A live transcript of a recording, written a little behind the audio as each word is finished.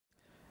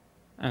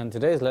and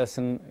today's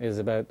lesson is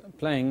about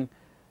playing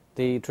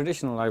the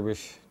traditional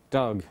Irish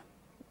dog.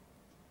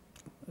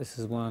 This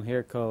is one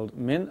here called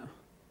Min,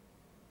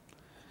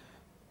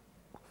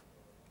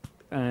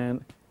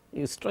 and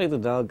you strike the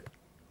dog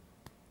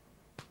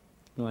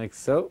like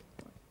so,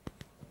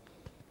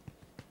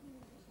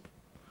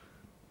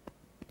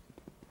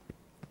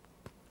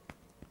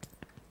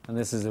 and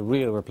this is a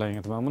reel we're playing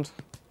at the moment.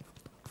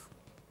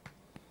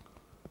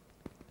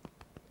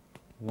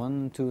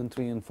 1, 2 and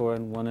 3 and 4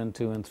 and 1 and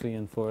 2 and 3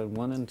 and 4 and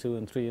 1 and 2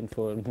 and 3 and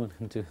 4 and 1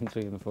 and 2 and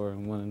 3 and 4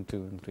 and 1 and 2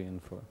 and 3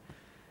 and 4.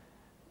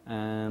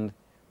 And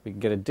we can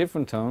get a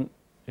different tone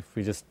if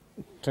we just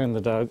turn the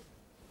dog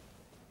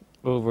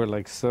over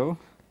like so.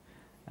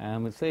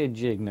 And we'll say a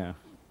jig now.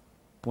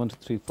 1, 2,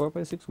 3, 4,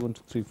 5, 6, 1,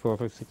 2, 3, 4,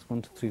 5, 6,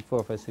 1, 2, 3,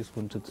 4, 5, 6,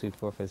 1, 2, 3,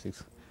 4, 5,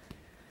 6.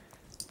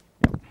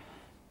 Yep.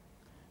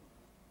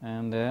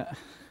 And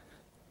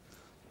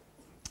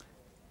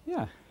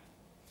yeah.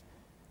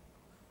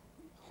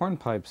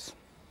 Hornpipes.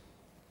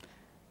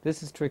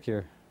 This is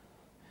trickier.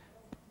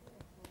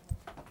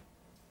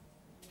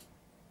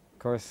 Of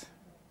course,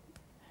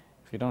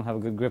 if you don't have a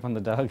good grip on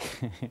the dog,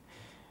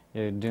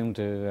 you're doomed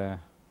to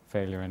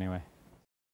failure anyway.